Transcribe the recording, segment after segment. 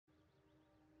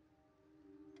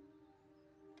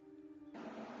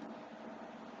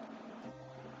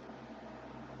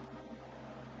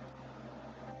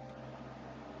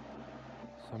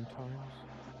Sometimes,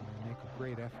 when I make a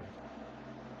great effort,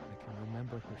 I can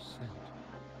remember her scent,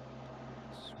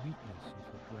 the sweetness of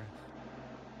her breath.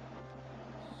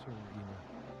 Serena.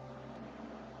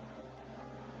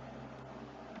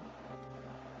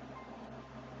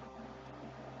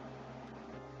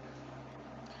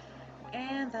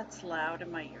 And that's loud in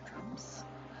my eardrums.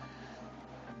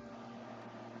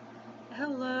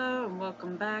 Hello and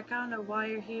welcome back. I don't know why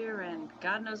you're here, and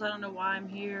God knows I don't know why I'm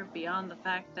here, beyond the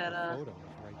fact that, The photo is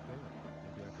right there.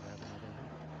 Maybe I could have another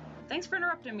look. Thanks for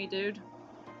interrupting me, dude.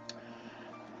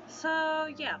 So,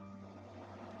 yeah.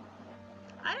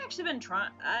 I'd actually been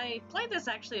I played this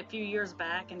actually a few years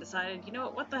back and decided, you know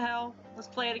what the hell? Let's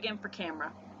play it again for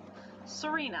camera.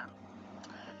 Serena.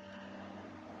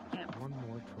 Yeah. One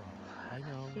more try. I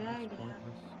know it's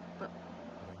pointless, but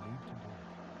I need to do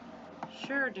it.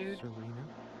 Sure, dude. Serena,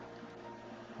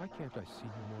 why can't I see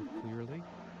you more clearly?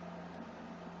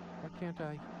 Why can't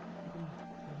I even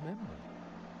remember?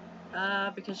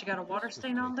 Because you got a water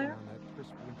stain on there? On that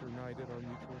crisp winter night at our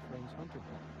mutual friend's hunting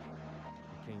lodge.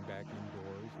 We came back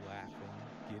indoors, laughing,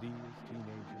 giddy as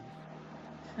teenagers.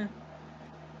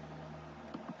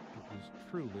 It was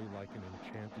truly like an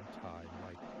enchanted time,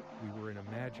 like we were in a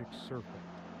magic circle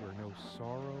where no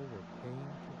sorrow or pain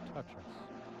could touch us.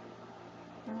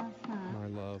 My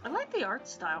love. I like the art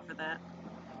style for that.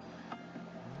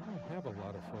 We don't have a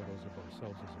lot of photos of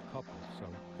ourselves as a couple, so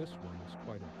this one is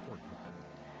quite important.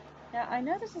 Now, I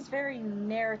know this is very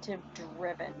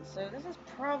narrative-driven, so this is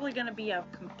probably going to be a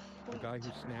complete The guy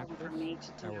who snapped for me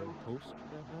to do. Our host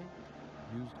that night,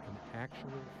 used an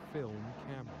actual film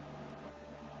camera.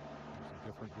 It was a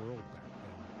different world back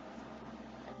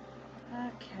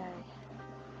then. Okay.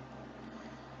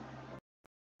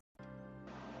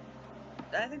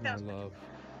 I think that was... My love.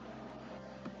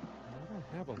 I don't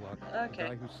have a lot. Okay. The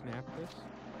guy who snapped this,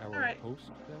 our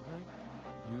host that night,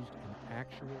 used an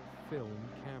actual film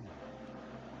camera.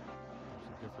 It was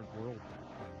a different world back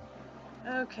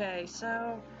then. Okay,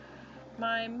 so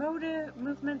my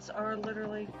movements are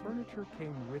literally... The furniture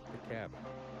came with the cabin.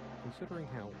 Considering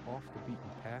how off the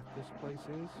beaten path this place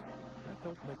is, that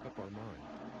helped make up our mind.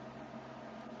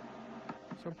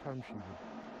 Sometimes she would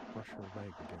brush her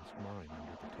leg against mine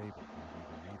under the table when we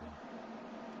were reading.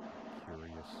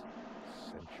 Curious,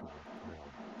 sensual thrill.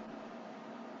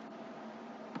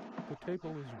 The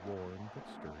table is worn but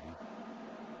sturdy,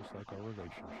 just like our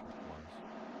relationship was.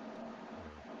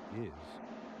 Or is.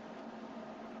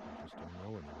 I just don't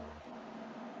know anymore.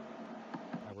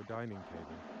 Our dining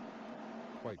table.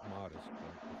 Quite modest,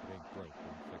 but if it ain't broke,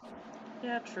 don't fix it.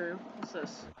 Yeah, true. What's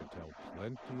this? I could tell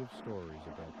plenty of stories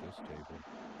about this table.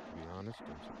 To be honest,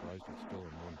 I'm surprised it's still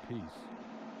in one piece.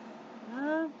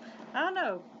 I don't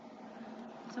know.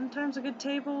 Sometimes a good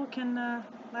table can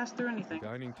last through anything. The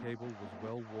dining table was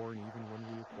well worn even when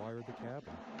we acquired the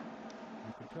cabin.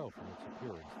 You could tell from its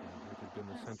appearance that it had been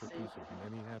the centerpiece of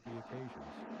many happy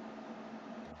occasions.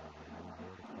 There were many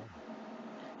more to come.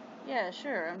 Yeah,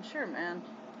 sure. I'm sure, man.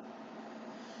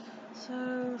 So,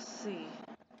 let's see.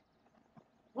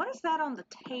 What is that on the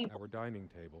table? Our dining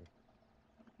table.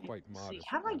 Quite modest.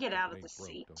 How do I get out of the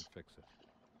seat? Don't fix it.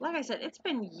 Like I said, it's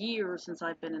been years since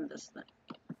I've been in this thing.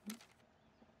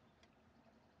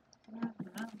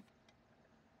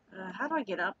 How do I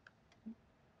get up?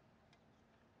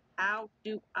 How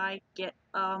do I get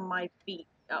on my feet?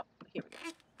 Oh, here we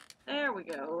go. There we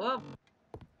go. Up.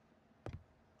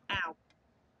 Ow.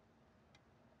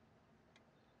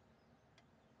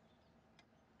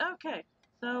 Okay,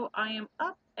 so I am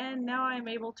up, and now I'm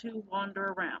able to wander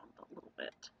around a little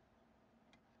bit.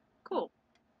 Cool.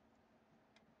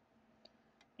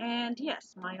 And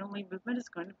yes, my only movement is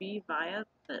going to be via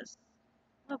this.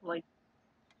 Lovely.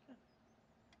 Okay.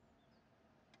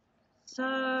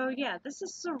 So, yeah, this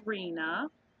is Serena.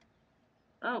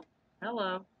 Oh,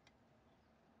 hello.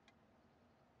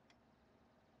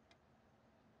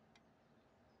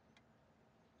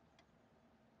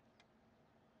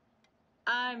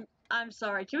 I'm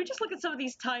sorry. Can we just look at some of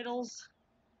these titles?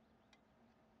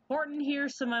 Horton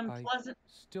hears some unpleasant... I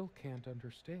still can't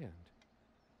understand.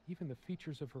 Even the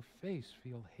features of her face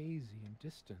feel hazy and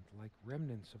distant, like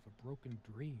remnants of a broken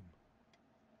dream.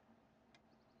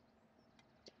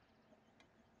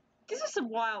 These are some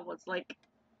wild ones, like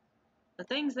The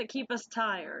Things That Keep Us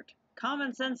Tired,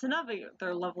 Common Sense and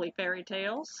Other Lovely Fairy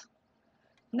Tales,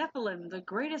 Nephilim, The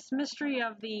Greatest Mystery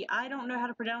of the I don't know how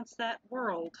to pronounce that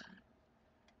world,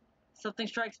 Something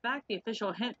Strikes Back, the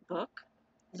official hint book,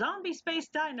 Zombie Space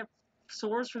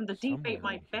Dinosaurs from the Deep Ate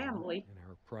My Family. In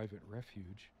our private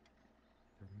refuge,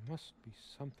 there must be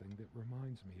something that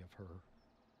reminds me of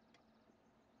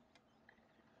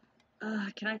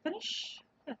her. Can I finish?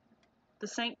 Yeah. The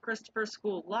St. Christopher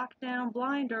School Lockdown,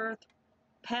 Blind Earth,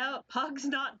 Pugs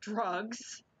Not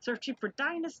Drugs, Searching for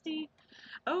Dynasty,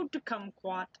 Ode to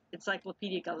Kumquat,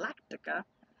 Encyclopedia Galactica,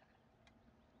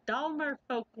 Dalmer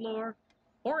Folklore.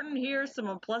 Horton hears some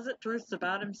unpleasant truths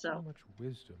about himself. So much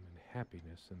wisdom and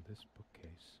happiness in this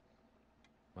bookcase.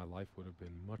 My life would have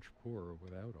been much poorer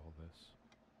without all this.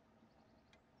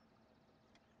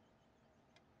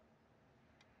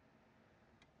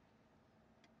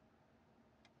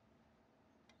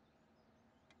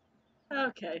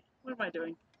 Okay, what am I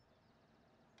doing?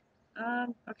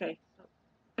 Okay, so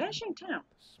Vanishing Town.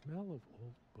 The smell of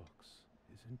old books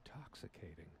is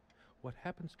intoxicating. What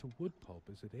happens to wood pulp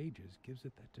as it ages gives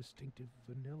it that distinctive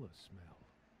vanilla smell.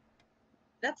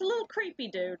 That's a little creepy,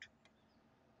 dude.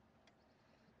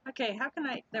 Okay, how can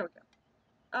I... There we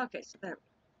go. Okay, so there we go.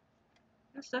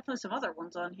 There's definitely some other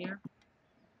ones on here.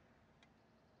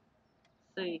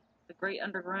 Let's see. The Great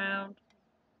Underground.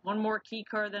 One more key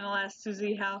card, then I'll ask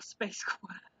Susie how Space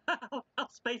Quest... how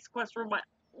Space Quest Room went.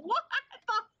 What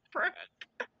the frick?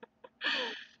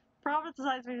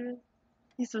 Prophesize me.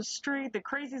 He's a street, the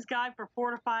craziest guy for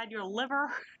fortified your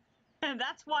liver. And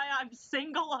that's why I'm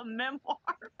single, a memoir.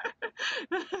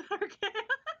 Okay.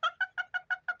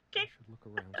 I should look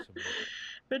around some more.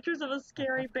 Pictures of a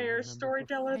scary bear,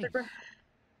 storyteller.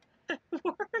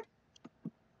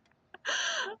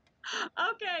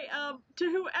 Okay, to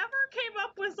whoever came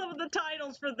up with some of the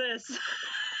titles for this,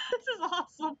 this is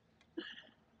awesome.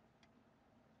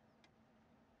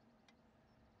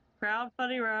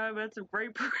 Crowdfunding romance and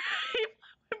great parade.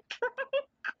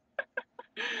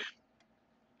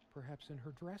 Perhaps in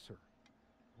her dresser.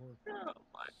 Or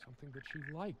something that she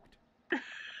liked.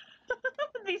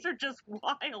 These are just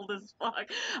wild as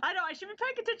fuck. I know, I should be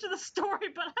paying attention to the story,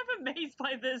 but I'm amazed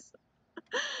by this.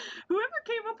 Whoever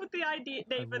came up with the idea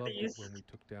name I of loved these. it when we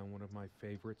took down one of my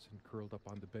favorites and curled up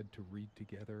on the bed to read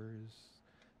together as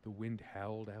the wind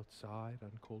howled outside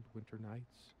on cold winter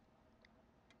nights.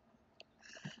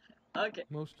 Okay.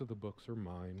 Most of the books are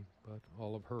mine, but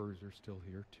all of hers are still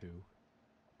here too.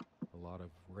 A lot of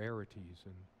rarities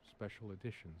and special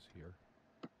editions here.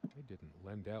 I didn't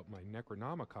lend out my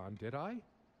Necronomicon, did I?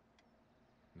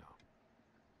 No.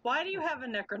 Why do you have a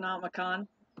Necronomicon?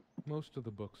 Most of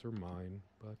the books are mine,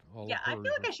 but all Yeah, of hers I feel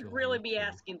like are I should still really here, be too.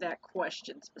 asking that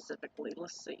question specifically.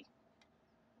 Let's see.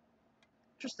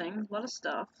 Interesting. A lot of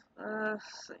stuff.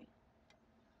 Let's see.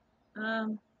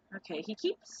 Okay,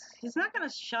 he's not gonna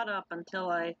shut up until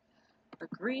I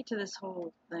agree to this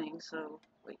whole thing, so,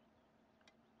 wait.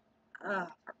 For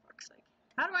fuck's sake.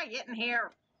 How do I get in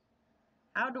here?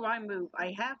 How do I move?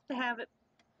 I have to have it.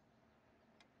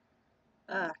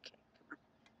 Okay, come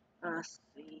on. Let's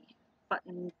see.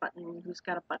 Button. Who's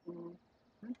got a button?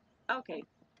 Okay.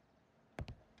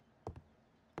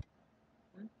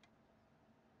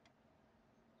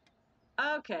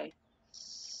 Okay.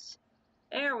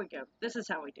 There we go. This is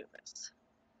how we do this.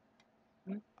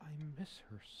 I miss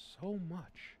her so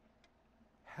much.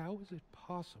 How is it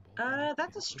possible?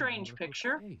 That's a strange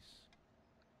picture.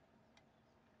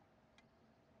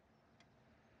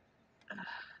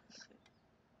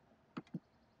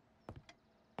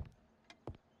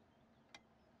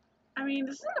 I mean,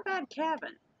 this isn't a bad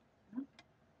cabin.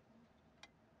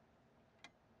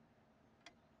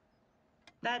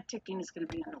 That ticking is going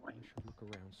to be annoying. I should look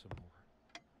around some more.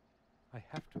 I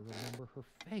have to remember her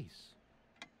face.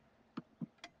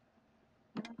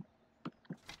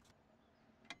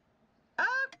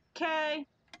 Okay.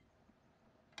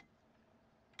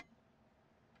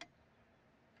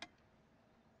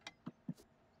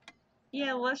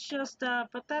 Yeah, let's just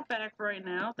put that back right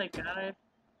now. They got it.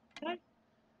 Okay.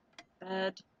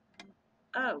 Bed.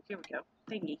 Oh, here we go.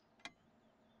 Thingy.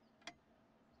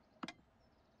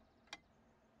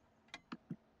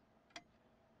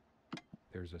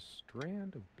 There's a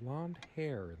strand of blonde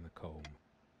hair in the comb.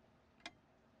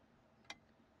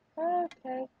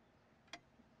 Okay.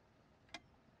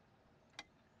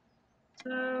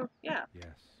 So, yeah. Yes.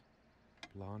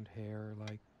 Blonde hair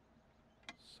like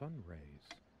sun rays.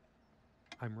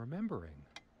 I'm remembering.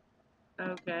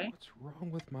 Okay. What's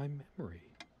wrong with my memory?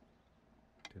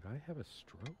 Did I have a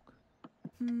stroke?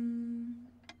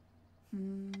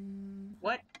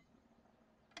 What?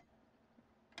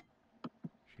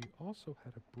 She also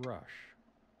had a brush,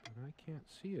 but I can't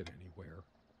see it anywhere.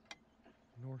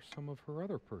 Nor some of her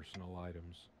other personal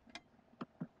items.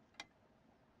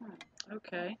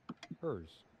 Okay. Hers.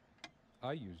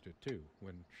 I used it too,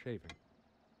 when shaving.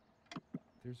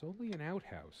 There's only an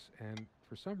outhouse, and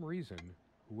for some reason,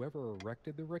 whoever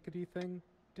erected the rickety thing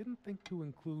didn't think to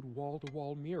include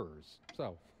wall-to-wall mirrors.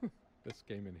 So, this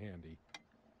came in handy.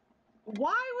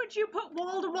 Why would you put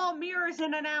wall-to-wall mirrors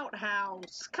in an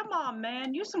outhouse? Come on,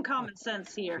 man. Use some common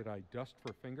sense here. Should I dust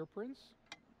for fingerprints?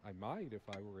 I might if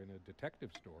I were in a detective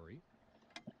story.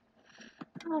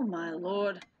 Oh, my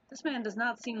lord. This man does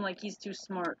not seem like he's too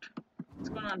smart. What's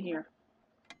going on here?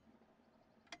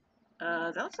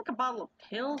 That looks like a bottle of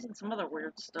pills and some other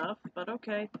weird stuff, but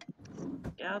okay.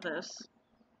 Yeah, this.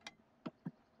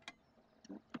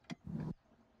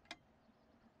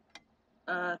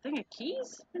 Thing of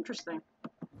keys? Interesting.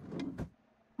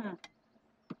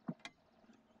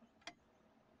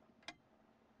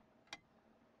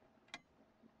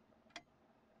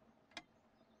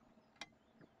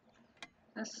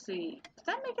 Let's see. Did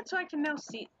that make it so I can now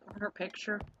see her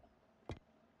picture?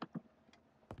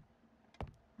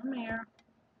 Come here.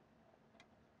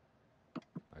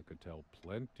 I could tell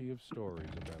plenty of stories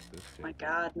about this table. My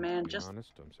God, man, To be just...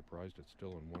 honest, I'm surprised it's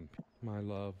still in one piece. My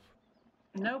love.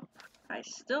 Nope. I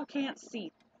still can't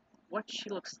see what she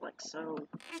looks like, so...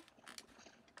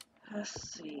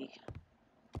 Let's see.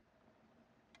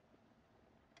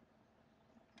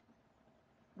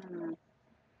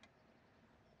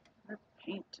 Her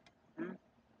paint.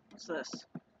 What's this?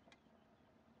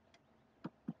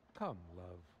 Come,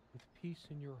 love, with peace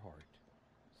in your heart,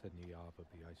 said Niav of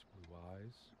the ice blue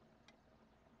eyes.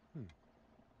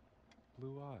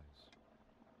 Blue eyes.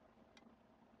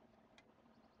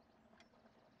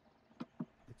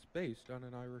 It's based on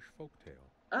an Irish folktale.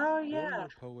 Oh, yeah. Warrior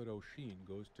poet O'Sheen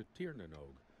goes to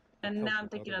Tirnanog, And now I'm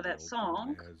thinking of that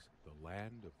song. as the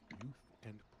land of youth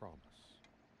and promise.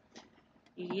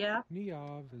 Yeah.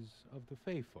 Niav is of the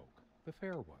Fey folk, the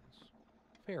fair ones,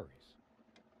 fairies.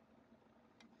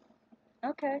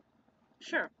 Okay.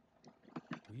 Sure.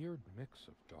 Weird mix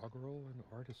of doggerel and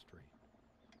artistry.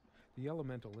 The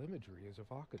elemental imagery is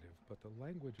evocative, but the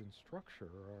language and structure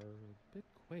are a bit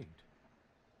quaint.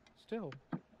 Still,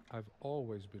 I've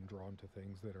always been drawn to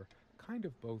things that are kind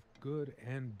of both good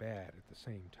and bad at the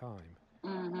same time.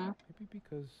 Maybe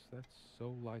because that's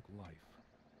so like life.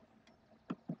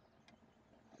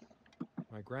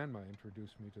 My grandma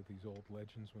introduced me to these old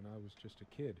legends when I was just a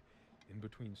kid, in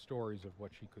between stories of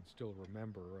what she could still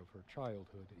remember of her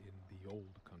childhood in the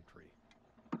old country.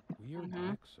 Weird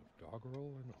mix of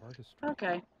doggerel and artistry.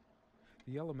 Okay.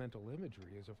 The elemental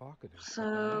imagery is evocative.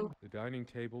 So... The dining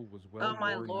table was well Oh,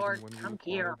 my worn lord. even when we Come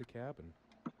acquired here. the cabin.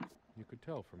 You could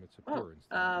tell from its Oh, appearance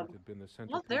that it had been the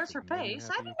centerpiece look, there's her of many face.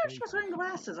 I happy didn't know she was wearing occasions.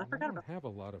 glasses. I We forgot don't about have a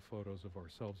lot of photos of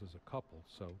ourselves as a couple,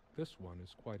 so this one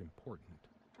is quite important.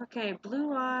 Okay,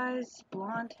 blue eyes,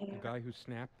 blonde hair. The guy who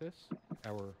snapped this,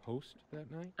 our host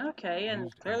that night, Okay, and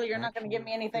used clearly an you're not going to give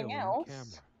me actual anything film else.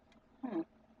 camera. It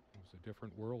was a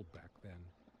different world back then.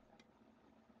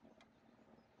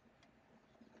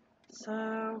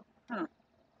 So,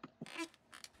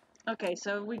 okay,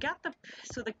 so we got the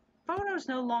photo's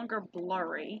no longer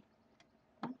blurry.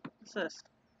 What's this?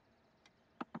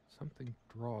 Something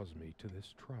draws me to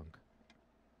this trunk.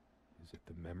 Is it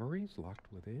the memories locked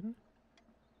within?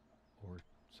 Or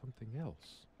something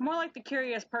else? More like the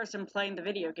curious person playing the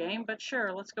video game, but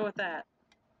sure, let's go with that.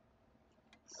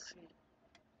 Let's see.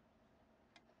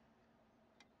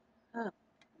 Oh,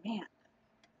 man.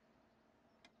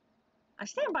 I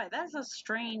stand by, that's a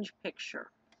strange picture.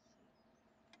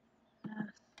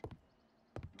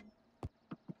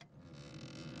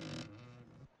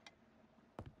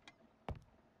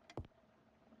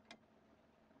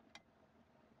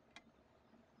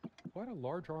 Quite a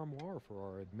large armoire for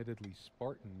our admittedly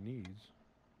Spartan needs.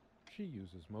 She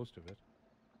uses most of it.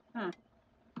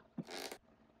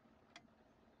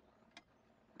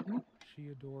 She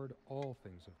adored all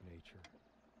things of nature.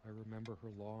 I remember her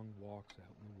long walks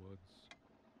out in the woods.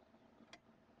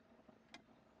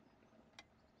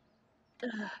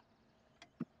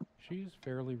 She is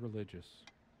fairly religious.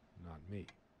 Not me.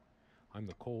 I'm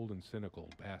the cold and cynical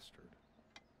bastard.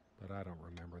 But I don't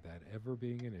remember that ever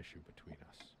being an issue between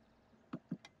us.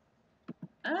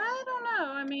 I don't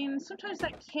know. I mean, sometimes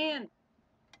that can...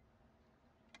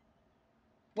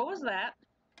 What was that?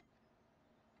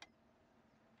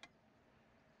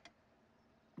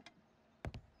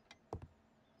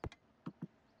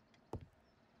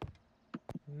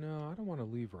 No, I don't want to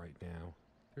leave right now.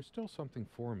 There's still something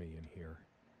for me in here.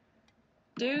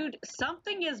 Dude,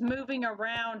 something is moving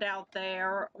around out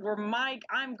there where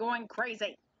I'm going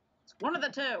crazy. It's one of the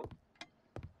two.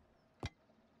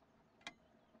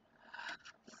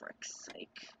 For frick's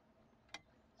sake.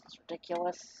 This is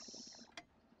ridiculous.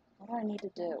 What do I need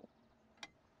to do?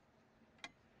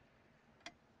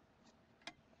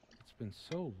 It's been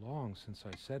so long since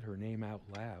I said her name out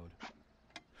loud.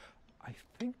 I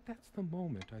think that's the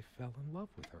moment I fell in love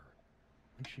with her,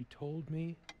 when she told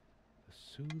me The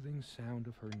soothing sound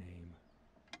of her name.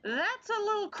 That's a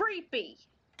little creepy.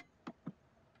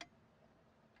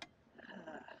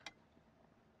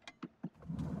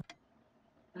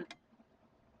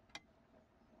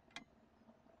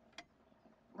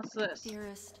 What's this?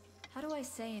 Dearest, how do I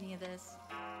say any of this?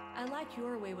 I like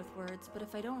your way with words, but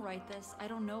if I don't write this, I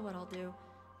don't know what I'll do.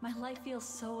 My life feels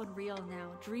so unreal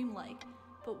now, dreamlike,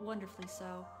 but wonderfully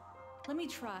so. Let me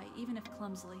try, even if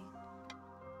clumsily.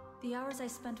 The hours I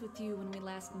spent with you when we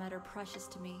last met are precious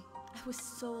to me. I was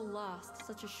so lost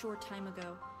such a short time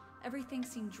ago. Everything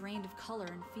seemed drained of color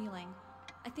and feeling.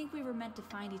 I think we were meant to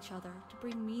find each other, to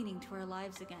bring meaning to our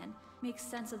lives again, make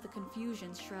sense of the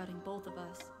confusion shrouding both of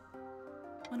us.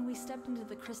 When we stepped into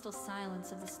the crystal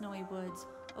silence of the snowy woods,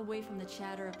 away from the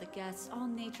chatter of the guests, all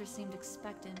nature seemed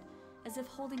expectant, as if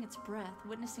holding its breath,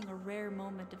 witnessing a rare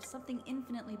moment of something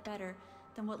infinitely better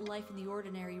than what life in the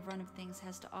ordinary run of things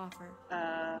has to offer.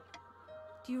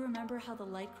 Do you remember how the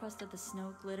light crust of the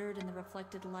snow glittered in the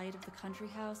reflected light of the country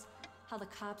house? How the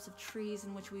copse of trees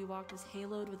in which we walked was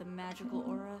haloed with a magical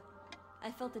aura? I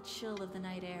felt the chill of the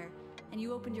night air, and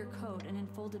you opened your coat and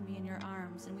enfolded me in your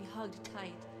arms, and we hugged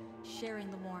tight, sharing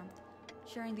the warmth,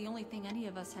 sharing the only thing any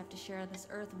of us have to share on this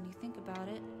earth when you think about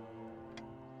it.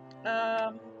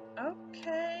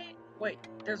 Okay. Wait,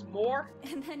 there's more?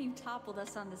 And then you toppled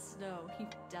us on the snow, you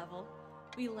devil.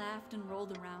 We laughed and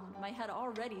rolled around, my head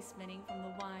already spinning from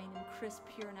the wine and crisp,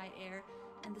 pure night air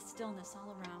and the stillness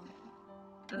all around.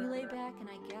 We lay back, and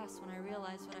I gasped when I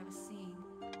realized what I was seeing.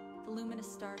 The luminous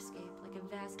starscape, like a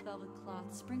vast velvet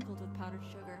cloth sprinkled with powdered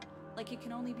sugar, like it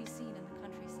can only be seen in the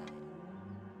countryside.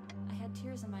 I had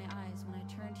tears in my eyes when I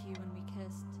turned to you and we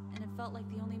kissed, and it felt like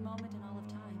the only moment in all of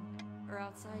time, or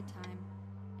outside time,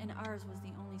 and ours was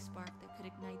the only spark that could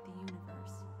ignite the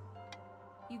universe.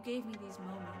 You gave me these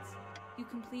moments. You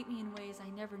complete me in ways I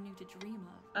never knew to dream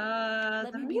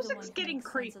of. The music's getting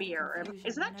creepier.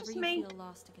 Is that just me? You feel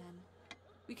lost again.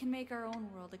 We can make our own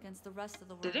world against the rest of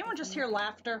the world. Did anyone just hear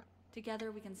laughter?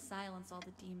 Together we can silence all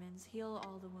the demons, heal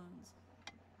all the wounds.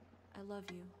 I love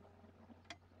you.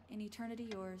 In eternity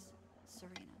yours,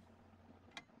 Serena.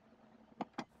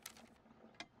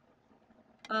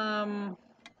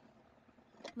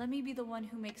 Let me be the one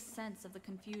who makes sense of the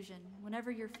confusion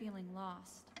whenever you're feeling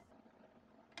lost.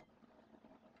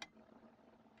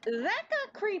 That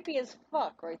got creepy as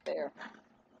fuck right there.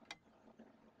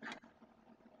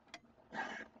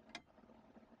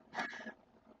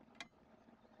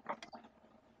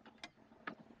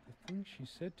 The things she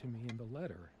said to me in the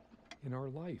letter, in our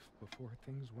life before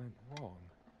things went wrong.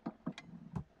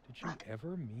 Did she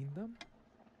ever mean them?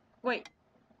 Wait.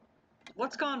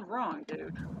 What's gone wrong,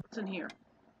 dude? What's in here?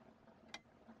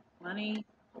 Money,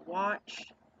 a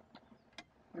watch.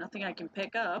 Nothing I can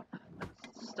pick up.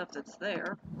 That's stuff that's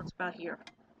there. What's about here?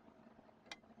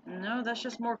 No, that's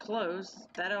just more clothes.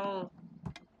 That'll...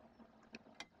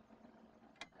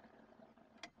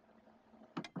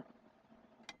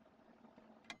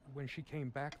 When she came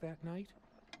back that night,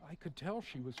 I could tell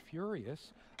she was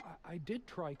furious. I did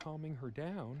try calming her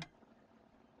down.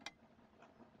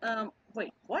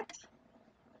 Wait, what?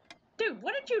 Dude,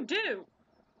 what did you do?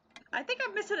 I think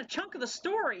I'm missing a chunk of the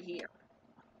story here.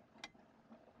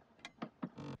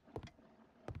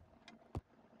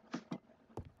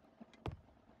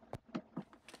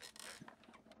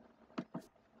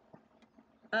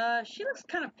 She looks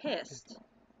kind of pissed.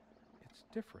 It's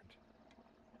different.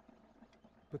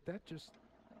 But that just...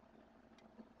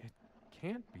 It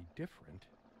can't be different.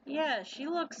 Yeah, she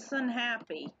looks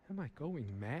unhappy. Am I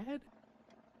going mad?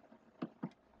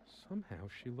 Somehow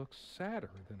she looks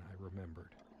sadder than I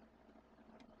remembered.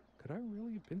 Could I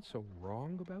really have been so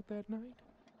wrong about that night?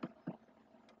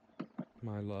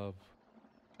 My love.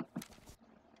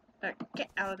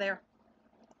 Get out of there.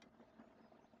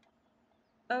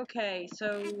 Okay,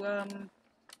 so, well,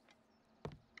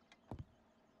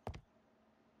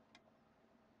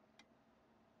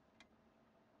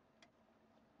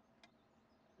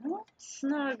 it's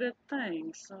not a good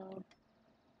thing, so...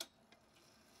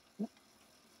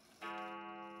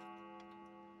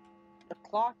 The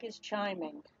clock is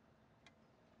chiming.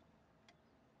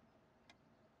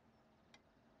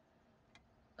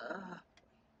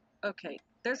 Okay,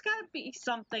 there's gotta be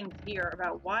something here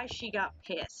about why she got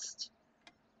pissed.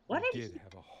 What We did did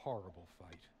have a horrible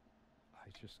fight. I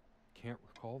just can't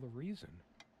recall the reason.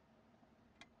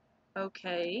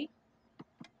 Okay.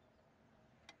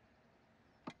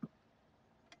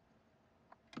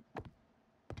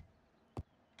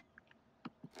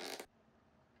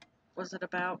 Was it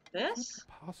about Is this? it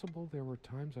possible there were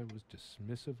times I was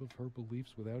dismissive of her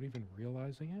beliefs without even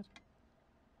realizing it?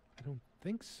 I don't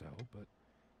think so, but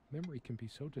memory can be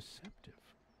so deceptive.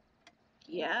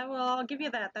 Yeah, well, I'll give you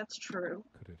that. That's true.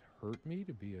 Could it hurt me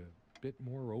to be a bit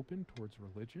more open towards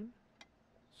religion?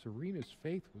 Serena's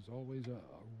faith was always a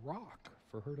rock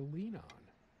for her to lean on.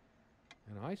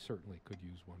 And I certainly could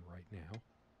use one right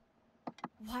now.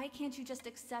 Why can't you just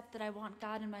accept that I want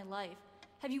God in my life?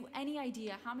 Have you any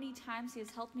idea how many times He has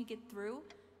helped me get through?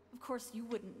 Of course, you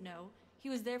wouldn't know. He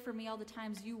was there for me all the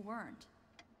times you weren't.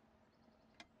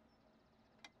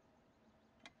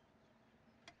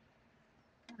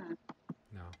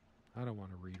 No, I don't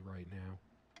want to read right now.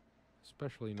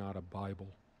 Especially not a Bible.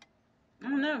 I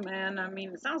don't know, man. I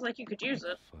mean, it sounds like you could use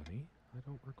it. That's funny. I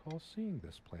don't recall seeing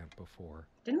this plant before.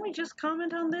 Didn't we just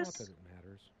comment on Not this? that it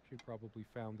matters. She probably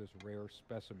found this rare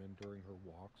specimen during her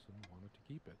walks and wanted to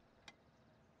keep it.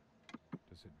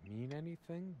 Does it mean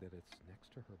anything that it's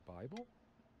next to her Bible?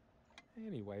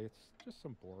 Anyway, it's just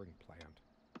some boring plant.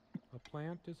 A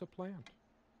plant is a plant.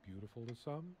 Beautiful to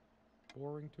some,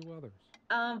 boring to others.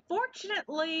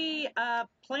 Fortunately,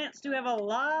 plants do have a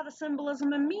lot of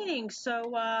symbolism and meaning,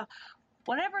 so,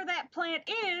 whatever that plant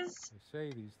is... They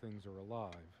say these things are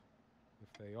alive.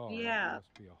 If they are, Yeah. it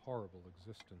must be a horrible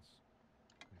existence,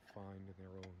 confined in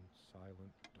their own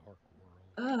silent, dark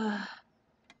world. Ugh.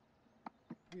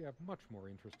 We have much more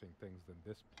interesting things than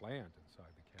this plant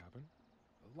inside the cabin,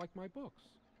 like my books.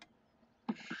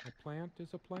 A plant is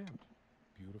a plant,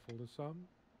 beautiful to some,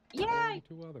 Yeah, boring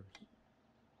to others.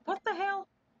 what the hell?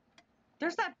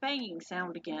 There's that banging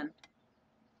sound again.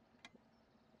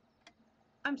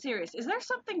 I'm serious. Is there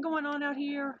something going on out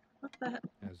here? What the heck?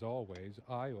 As always,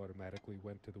 I automatically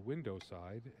went to the window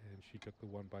side, and she took the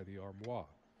one by the armoire.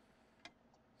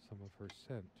 Some of her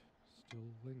scent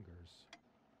still lingers.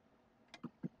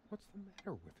 What's the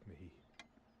matter with me?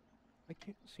 I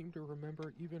can't seem to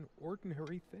remember even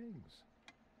ordinary things.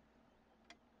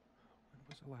 When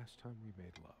was the last time we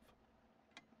made love?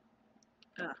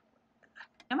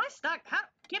 Am I stuck? How?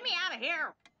 Get me out of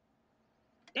here!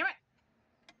 Damn it!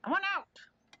 I want out!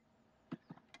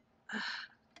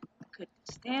 Could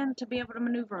stand to be able to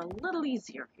maneuver a little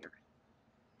easier here.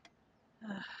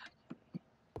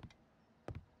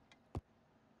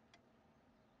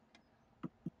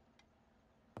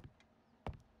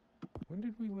 When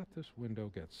did we let this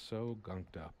window get so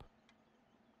gunked up?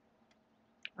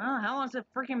 Well, how long's it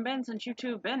freaking been since you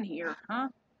two have been here, huh?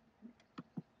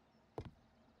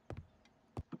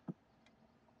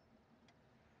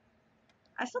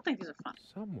 I still think these are fun.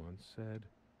 Someone said,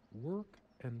 work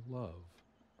and love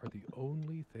are the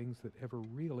only things that ever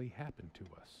really happened to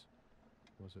us.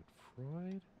 Was it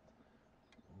Freud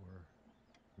or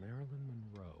Marilyn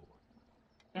Monroe?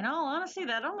 In all honesty,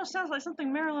 that almost sounds like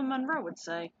something Marilyn Monroe would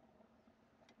say.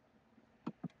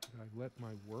 Did I let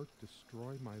my work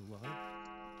destroy my love?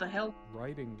 The hell?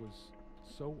 Writing was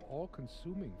so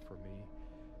all-consuming for me,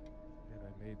 yet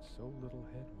I made so little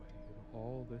headway in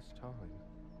all this time.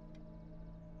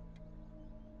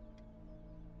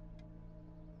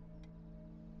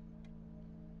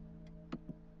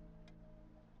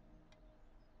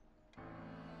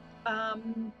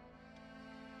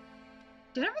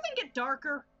 Did everything get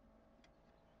darker?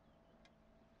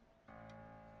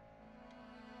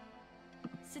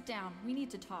 Sit down. We need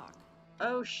to talk.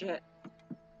 Oh, shit.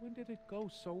 When did it go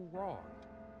so wrong?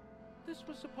 This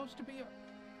was supposed to be a...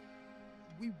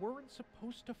 We weren't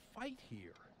supposed to fight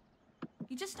here.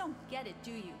 You just don't get it,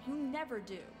 do you? You never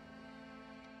do.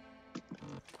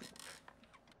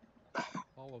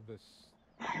 All of these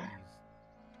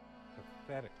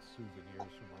pathetic souvenirs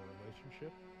from our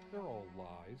relationship, they're all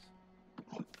lies.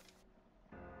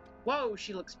 Whoa,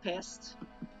 she looks pissed.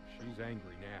 She's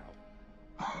angry now.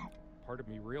 Part of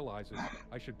me realizes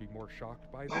I should be more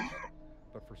shocked by this,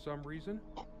 but for some reason,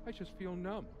 I just feel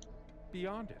numb,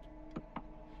 beyond it.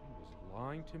 She was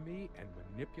lying to me and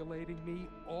manipulating me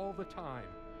all the time.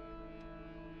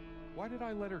 Why did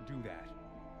I let her do that?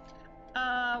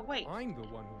 Wait. I'm the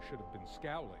one who should have been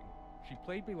scowling. She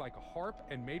played me like a harp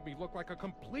and made me look like a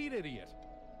complete idiot.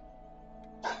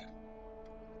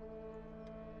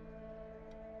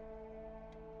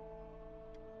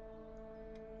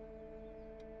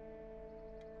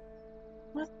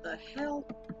 What the hell?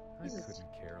 I couldn't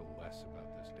care less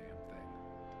about this damn thing.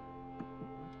 I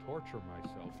torture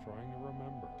myself trying to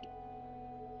remember.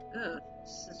 Ugh,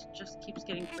 just keeps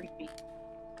getting creepy.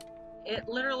 It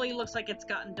literally looks like it's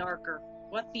gotten darker.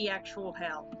 What the actual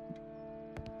hell?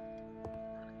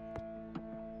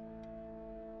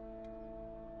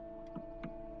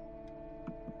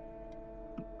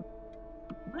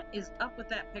 What is up with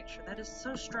that picture? That is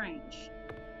so strange.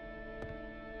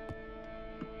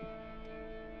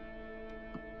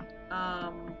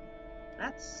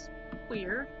 That's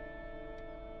weird.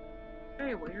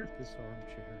 Very weird. This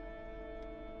armchair.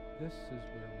 This is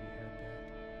where we had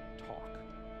that talk.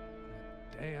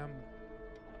 That damn...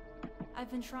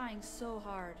 I've been trying so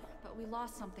hard, but we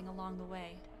lost something along the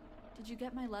way. Did you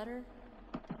get my letter?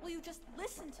 Will you just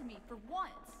listen to me for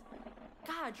once?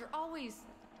 God, you're always...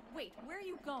 Wait, where are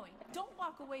you going? Don't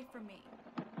walk away from me.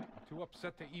 I'm too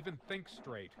upset to even think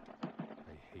straight.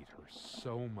 I hate her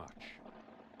so much.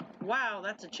 Wow,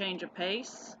 that's a change of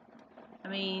pace. I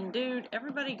mean, dude,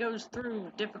 everybody goes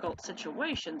through difficult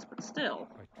situations, but still.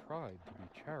 I tried to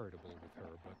be charitable with her,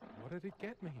 but what did it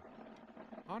get me?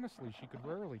 Honestly, she could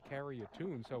rarely carry a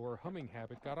tune, so her humming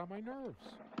habit got on my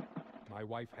nerves. My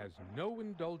wife has no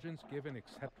indulgence given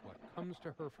except what comes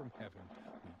to her from heaven.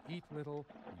 We eat little,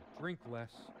 we drink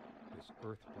less. This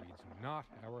earth breeds not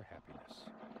our happiness.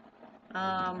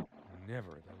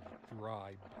 Never those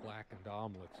dry, blackened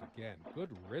omelets again. Good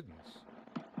riddance.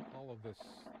 All of these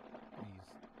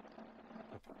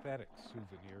pathetic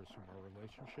souvenirs from our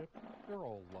relationship, they're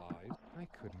all lies. I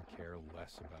couldn't care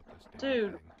less about this damn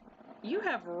Dude, thing. you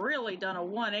have really done a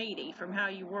 180 from how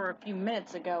you were a few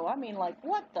minutes ago. I mean, like,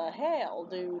 what the hell,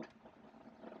 dude?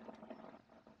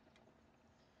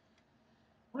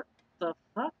 What the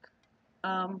fuck?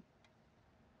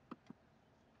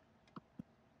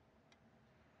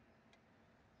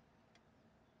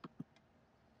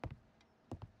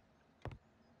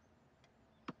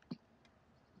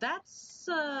 That's,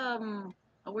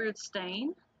 a weird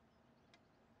stain.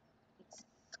 It's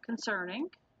concerning.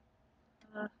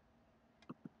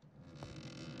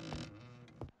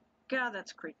 God,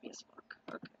 that's creepy as fuck.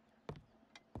 Okay.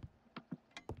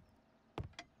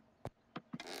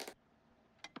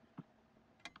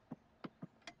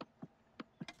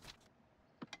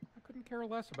 I couldn't care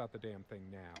less about the damn thing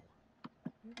now.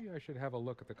 Maybe I should have a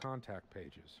look at the contact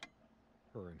pages.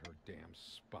 Her and her damn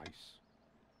spice.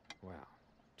 Wow,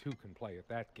 two can play at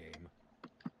that game.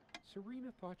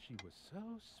 Serena thought she was so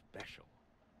special.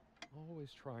 Always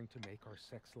trying to make our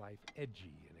sex life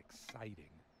edgy and exciting.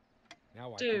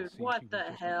 Now I Dude, can see what she was the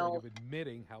just hell? afraid of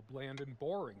admitting how bland and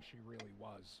boring she really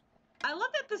was. I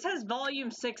love that this has volume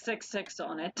 666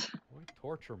 on it. Why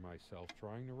torture myself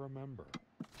trying to remember?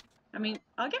 I mean,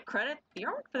 I'll give credit. The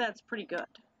artwork for that's pretty good.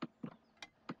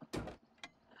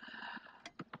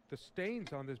 The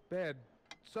stains on this bed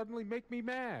suddenly make me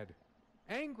mad.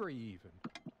 Angry, even.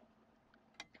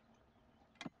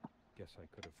 Guess I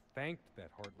could have thanked that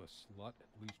heartless slut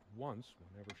at least once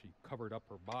whenever she covered up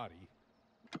her body.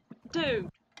 Dude,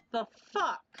 the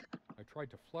fuck? I tried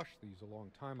to flush these a long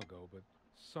time ago, but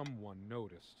someone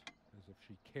noticed, as if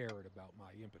she cared about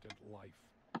my impotent life.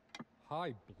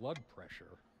 High blood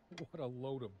pressure? What a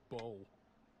load of bull.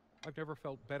 I've never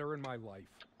felt better in my life.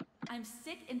 I'm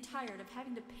sick and tired of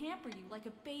having to pamper you like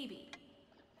a baby.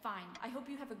 Fine, I hope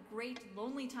you have a great,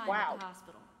 lonely time at the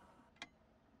hospital.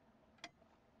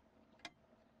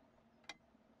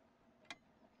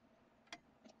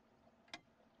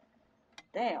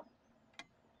 Damn.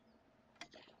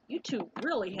 You two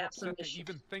really have some Upset to issues.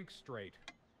 even think straight.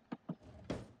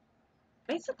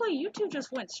 Basically, you two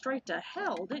just went straight to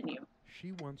hell, didn't you?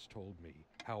 She once told me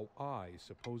how I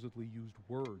supposedly used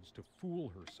words to fool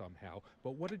her somehow,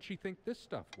 but what did she think this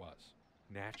stuff was?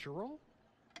 Natural?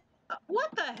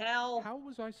 What the hell? How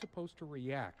was I supposed to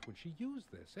react when she used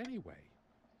this anyway?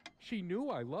 She knew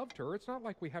I loved her. It's not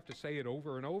like we have to say it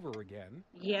over and over again.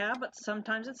 Yeah, but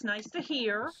sometimes it's nice to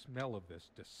hear. The smell of this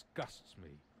disgusts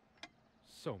me.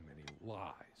 So many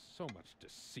lies, so much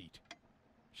deceit.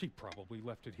 She probably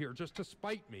left it here just to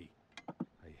spite me.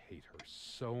 I hate her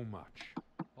so much.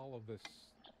 All of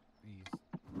these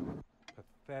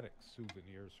pathetic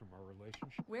souvenirs from our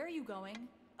relationship. Where are you going?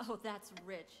 Oh, that's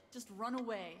rich. Just run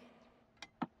away.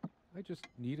 I just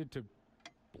needed to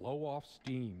blow off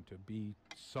steam, to be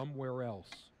somewhere else,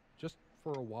 just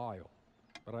for a while.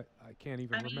 But I can't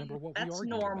even remember what we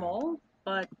argued that's normal,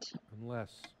 but...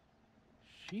 Unless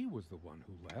she was the one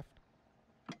who left.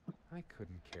 I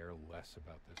couldn't care less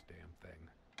about this damn thing.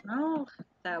 No,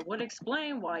 that would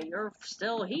explain why you're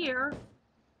still here.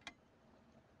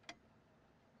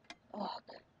 Ugh.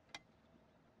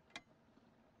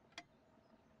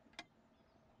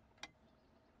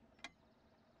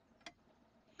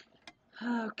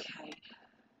 Okay.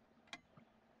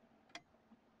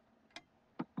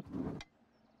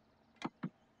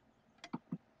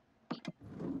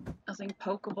 Nothing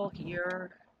pokeable here.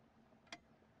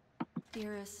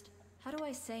 Dearest, how do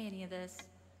I say any of this?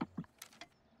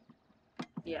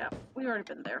 Yeah, we've already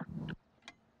been there.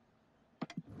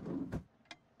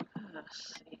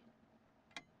 Let's see.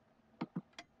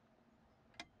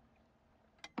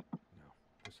 No,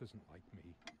 this isn't like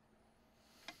me.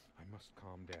 I must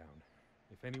calm down.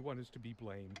 If anyone is to be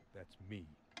blamed, that's me.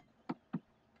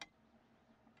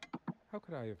 How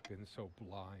could I have been so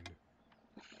blind?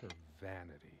 Her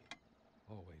vanity.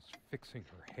 Always fixing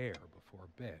her hair before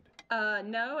bed.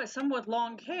 No, as someone with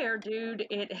long hair, dude,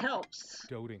 it helps.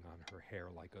 Doting on her hair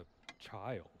like a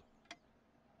child.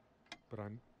 But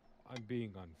I'm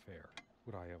being unfair.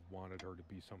 Would I have wanted her to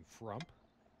be some frump?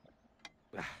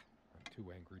 I'm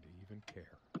too angry to even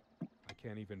care. I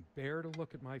can't even bear to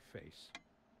look at my face.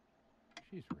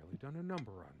 She's really done a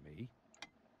number on me.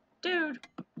 Dude,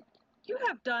 you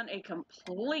have done a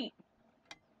complete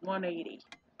 180.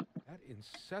 That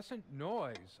incessant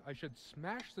noise. I should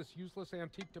smash this useless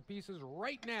antique to pieces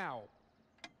right now.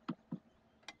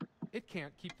 It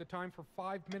can't keep the time for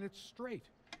 5 minutes straight.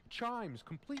 Chimes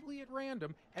completely at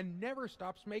random and never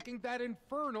stops making that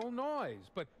infernal noise.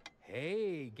 But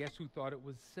hey, guess who thought it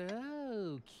was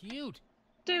so cute?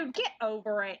 Dude, get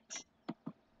over it.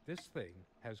 This thing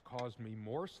has caused me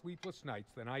more sleepless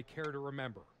nights than I care to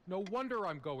remember. No wonder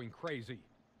I'm going crazy.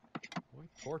 Why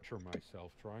torture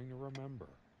myself trying to remember?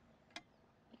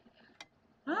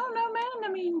 I don't know, man.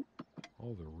 I mean...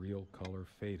 All the real color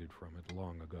faded from it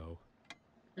long ago.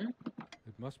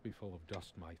 It must be full of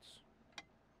dust mites.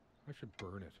 I should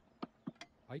burn it.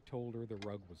 I told her the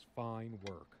rug was fine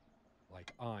work,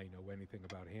 like I know anything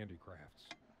about handicrafts.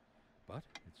 But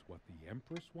it's what the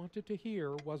Empress wanted to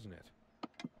hear, wasn't it?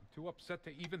 I'm too upset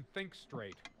to even think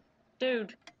straight.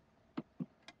 Dude.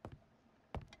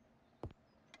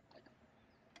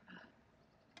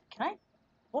 Can I?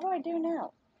 What do I do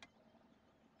now?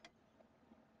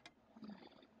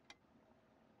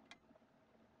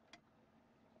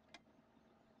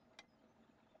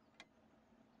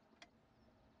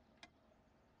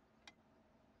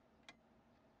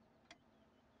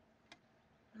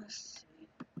 Let's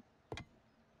see.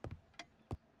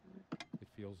 It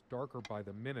feels darker by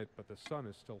the minute, but the sun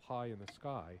is still high in the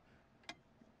sky.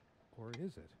 Or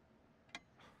is it?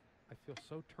 I feel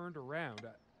so turned around.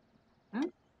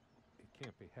 It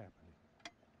can't be happening.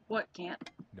 What can't?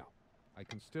 No. I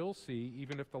can still see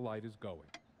even if the light is going.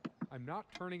 I'm not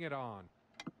turning it on.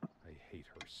 I hate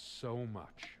her so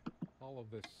much. All of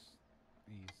this...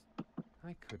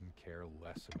 I couldn't care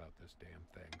less about this damn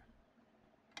thing.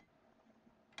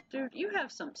 Dude, you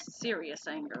have some serious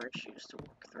anger issues to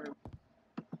work through.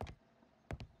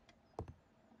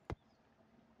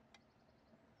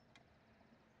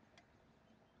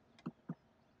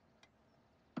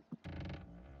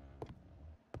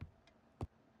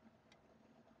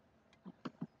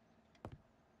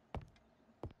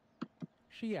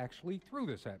 She actually threw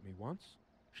this at me once.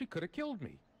 She could have killed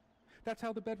me. That's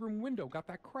how the bedroom window got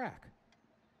that crack.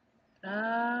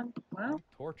 Well... I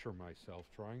torture myself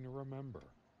trying to remember.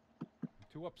 I'm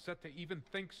too upset to even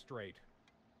think straight.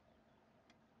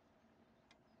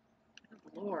 Good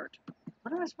Lord.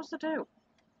 What am I supposed to do?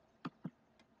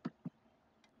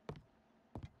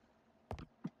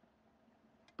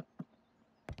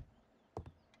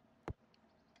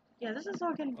 Yeah, this is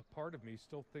all getting... A part of me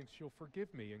still thinks she'll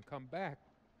forgive me and come back.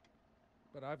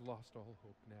 But I've lost all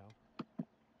hope now.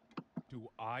 Do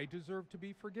I deserve to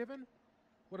be forgiven?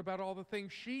 What about all the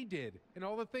things she did and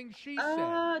all the things she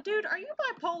said? Dude, are you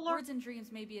bipolar? Words and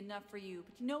dreams may be enough for you,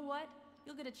 but you know what?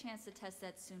 You'll get a chance to test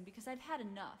that soon because I've had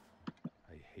enough.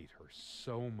 I hate her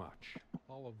so much.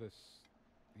 All of this...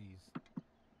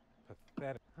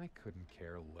 pathetic... I couldn't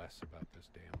care less about this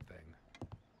damn thing.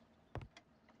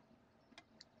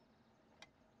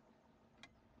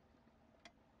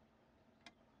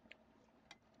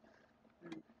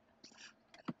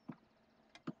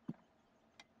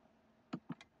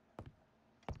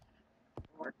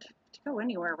 Lord. To go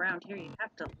anywhere around here, you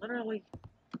have to literally...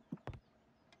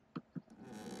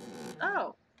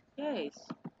 Oh, yes.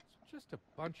 It's just a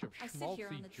bunch of I sit here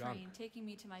on schmaltzy the junk. train, taking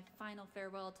me to my final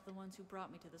farewell to the ones who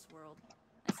brought me to this world.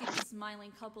 I see the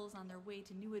smiling couples on their way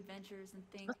to new adventures and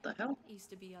think, What the hell? it used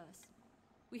to be us.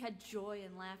 We had joy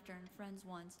and laughter and friends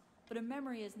once, but a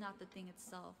memory is not the thing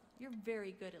itself. You're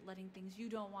very good at letting things you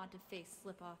don't want to face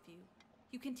slip off you.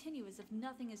 You continue as if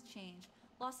nothing has changed,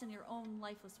 lost in your own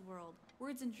lifeless world.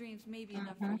 Words and dreams may be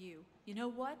enough for you. You know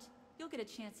what? You'll get a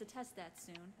chance to test that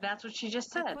soon. That's what she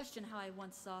just I said. question how I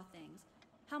once saw things.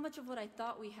 How much of what I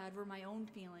thought we had were my own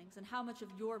feelings, and how much of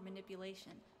your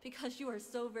manipulation. Because you are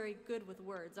so very good with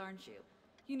words, aren't you?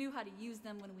 You knew how to use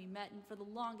them when we met, and for the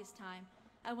longest time,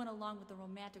 I went along with the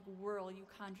romantic whirl you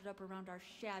conjured up around our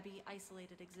shabby,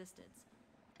 isolated existence.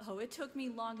 Oh, it took me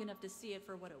long enough to see it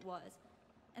for what it was.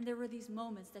 And there were these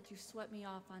moments that you swept me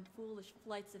off on foolish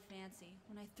flights of fancy,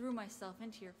 when I threw myself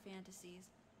into your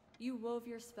fantasies. You wove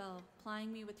your spell,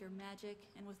 plying me with your magic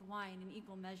and with wine in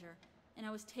equal measure, and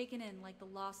I was taken in like the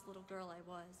lost little girl I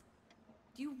was.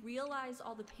 Do you realize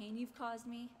all the pain you've caused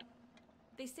me?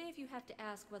 They say if you have to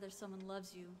ask whether someone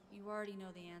loves you, you already know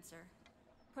the answer.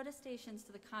 Protestations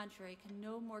to the contrary can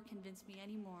no more convince me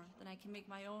anymore than I can make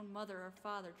my own mother or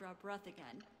father draw breath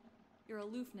again. Your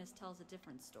aloofness tells a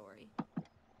different story.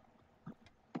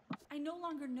 I no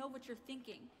longer know what you're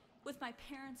thinking. With my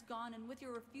parents gone and with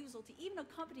your refusal to even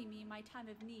accompany me in my time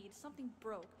of need, something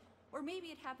broke. Or maybe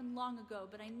it happened long ago,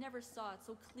 but I never saw it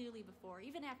so clearly before,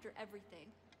 even after everything.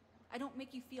 I don't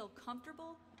make you feel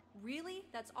comfortable? Really?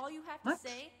 That's all you have to What?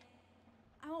 say?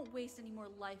 I won't waste any more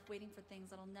life waiting for things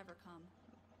that'll never come.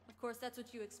 Of course, that's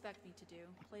what you expect me to do.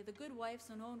 Play the good wife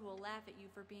so no one will laugh at you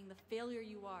for being the failure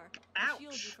you are, to shield you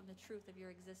Ouch. from the truth of your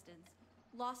existence.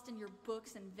 Lost in your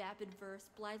books and vapid verse,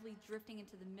 blithely drifting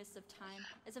into the mists of time,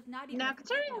 as if not even Now, a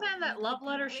considering footnote then when you that love could be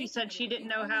letter, she breaking said it she if didn't you'd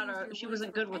know only how used to, your she words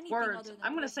wasn't for good with anything words. other than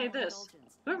I'm gonna say personal this.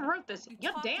 indulgence. Whoever wrote this, You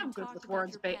you're talked damn and good talked with about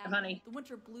words, your path, honey. the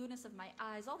winter blueness of my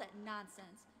eyes, all that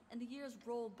nonsense. And the years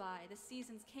rolled by, the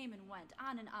seasons came and went,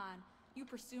 on and on, you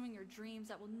pursuing your dreams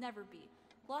that will never be,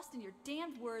 lost in your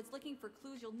damned words, looking for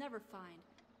clues you'll never find.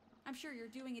 I'm sure you're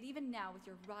doing it even now with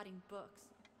your rotting books.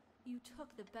 You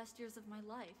took the best years of my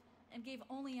life and gave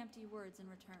only empty words in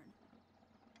return.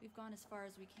 We've gone as far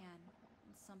as we can,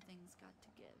 and something's got to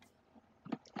give.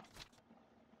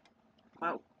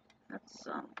 Wow. That's,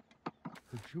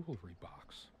 Her jewelry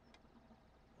box.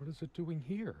 What is it doing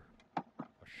here?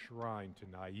 A shrine to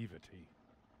naivety.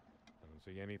 I don't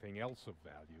see anything else of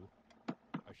value.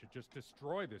 I should just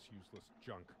destroy this useless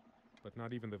junk. But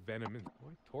not even the venom in...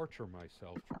 Why torture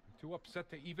myself? I'm too upset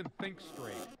to even think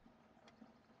straight.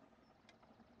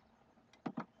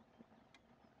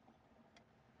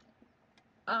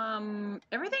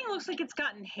 everything looks like it's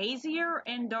gotten hazier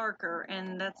and darker,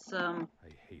 and that's, I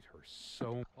hate her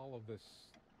so... All of this...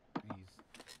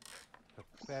 These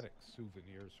pathetic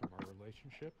souvenirs from our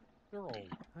relationship. They're old.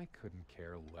 I couldn't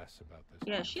care less about this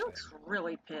yeah, damn she looks thing.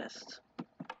 really pissed.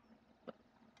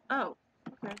 Oh,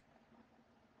 okay.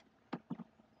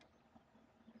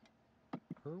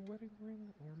 Her wedding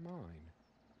ring or mine?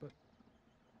 But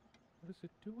what is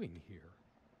it doing here?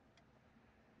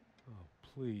 Oh,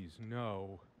 please,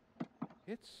 no.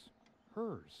 It's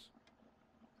hers.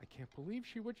 I can't believe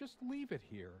she would just leave it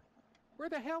here. Where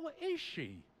the hell is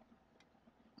she?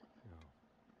 No.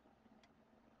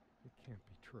 It can't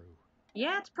be true.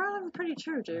 Yeah, it's probably pretty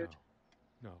true, dude.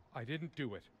 No. No, I didn't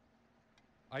do it.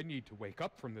 I need to wake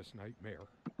up from this nightmare.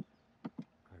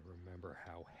 I remember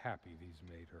how happy these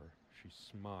made her. She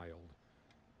smiled.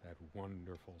 That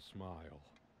wonderful smile.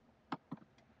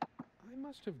 I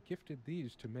must have gifted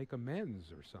these to make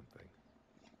amends or something.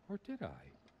 Or did I?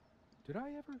 Did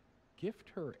I ever gift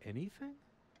her anything?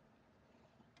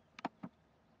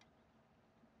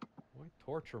 Why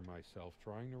torture myself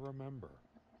trying to remember?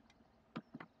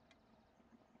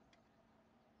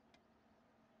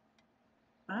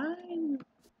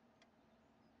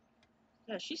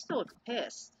 Yeah, she still looks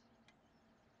pissed.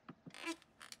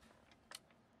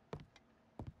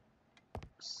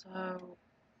 So,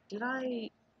 did I...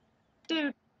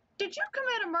 Dude, did you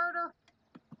commit a murder?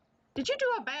 Did you do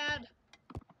a bad?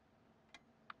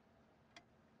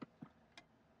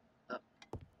 Oh.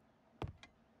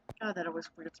 God, that always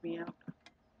weirds me out.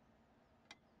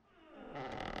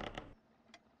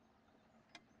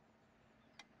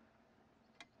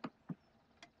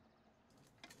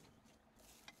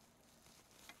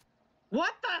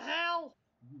 What the hell?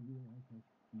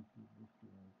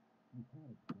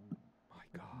 My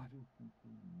God.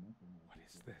 What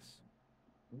is this?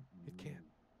 It can't.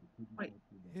 Wait.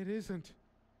 It isn't.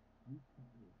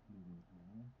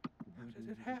 How did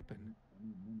it happen?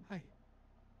 I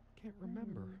can't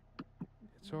remember.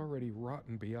 It's already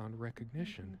rotten beyond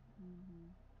recognition.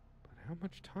 But how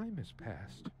much time has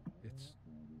passed? It's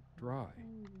dry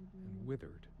and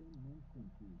withered.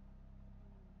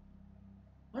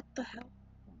 What the hell?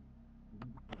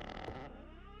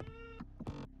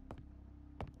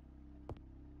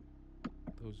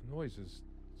 Those noises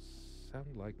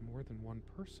sound like more than one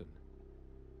person.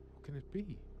 Who can it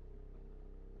be?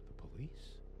 The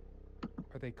police?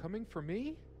 Are they coming for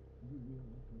me?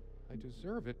 I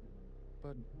deserve it, but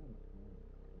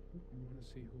I want to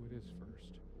see who it is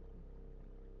first.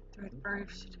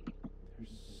 First.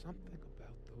 There's something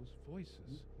about those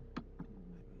voices.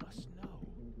 I must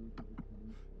know.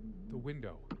 The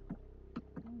window.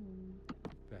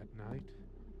 That night,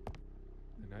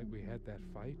 the night we had that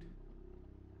fight,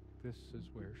 this is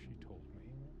where she told me.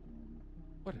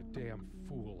 What a damn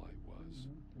fool I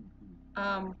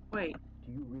was. Wait.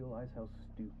 Do you realize how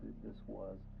stupid this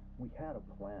was? We had a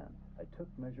plan. I took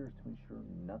measures to ensure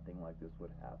nothing like this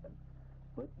would happen.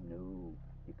 But no,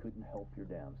 you couldn't help your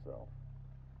damn self.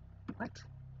 What?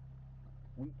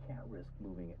 We can't risk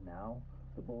moving it now.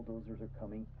 The bulldozers are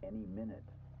coming any minute.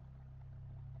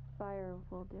 Fire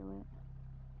will do it.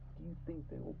 Do you think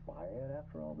they will buy it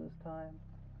after all this time?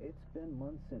 It's been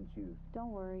months since you...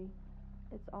 Don't worry.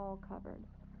 It's all covered.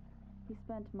 He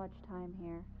spent much time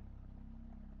here.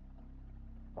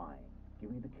 Fine.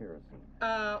 Give me the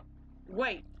kerosene.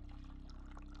 Wait.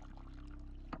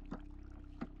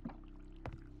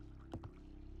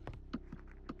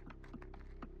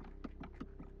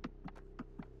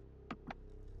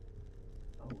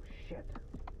 Oh, shit.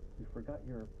 We forgot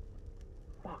your...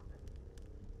 Fuck.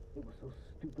 It was so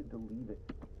stupid to leave it.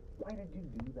 Why did you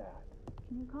do that?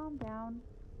 Can you calm down?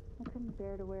 I couldn't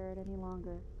bear to wear it any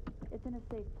longer. It's in a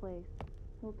safe place.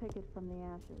 We'll pick it from the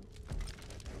ashes.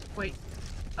 Wait.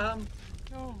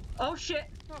 No, Oh shit.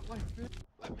 not like this.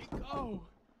 Let me go.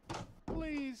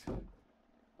 Please.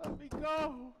 Let me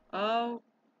go. Oh.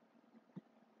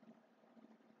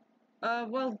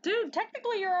 Well, dude,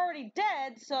 technically you're already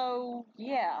dead, so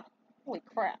yeah. Holy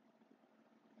crap.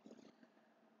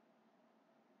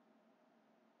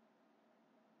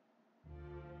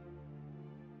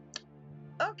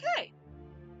 Okay.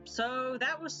 So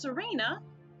that was Serena.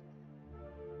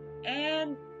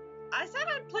 And I said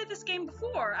I'd play this game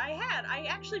before. I had. I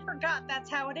actually forgot that's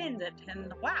how it ended.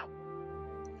 And wow.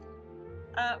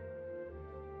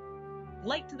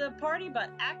 Late to the party, but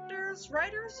actors,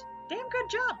 writers, damn good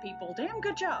job, people. Damn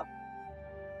good job.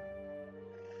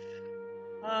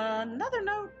 Another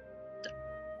note.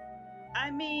 I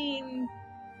mean,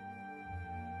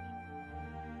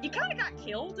 you kind of got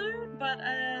killed, dude, but,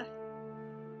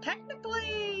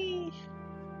 technically,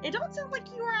 it don't sound like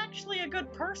you were actually a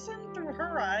good person through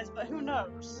her eyes, but who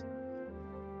knows?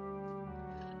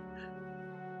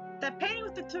 That painting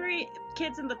with the 3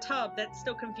 kids in the tub, that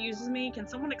still confuses me. Can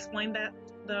someone explain that,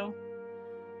 though?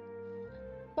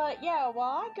 But yeah,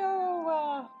 while I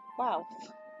go, wow.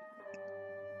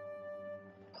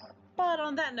 But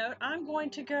on that note, I'm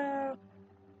going to go...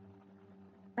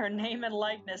 Her name and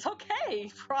likeness. Okay,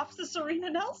 props to Serena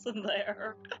Nelson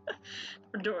there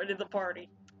for joining the party.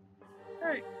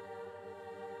 Alright.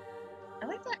 I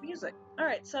like that music.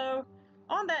 Alright, so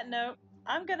on that note,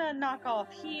 I'm gonna knock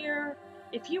off here.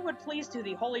 If you would please do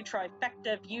the holy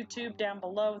trifecta of YouTube down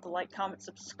below with a like, comment,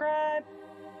 subscribe.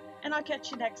 And I'll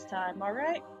catch you next time,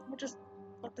 alright? We'll just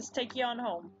let this take you on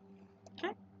home.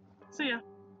 Okay? See ya.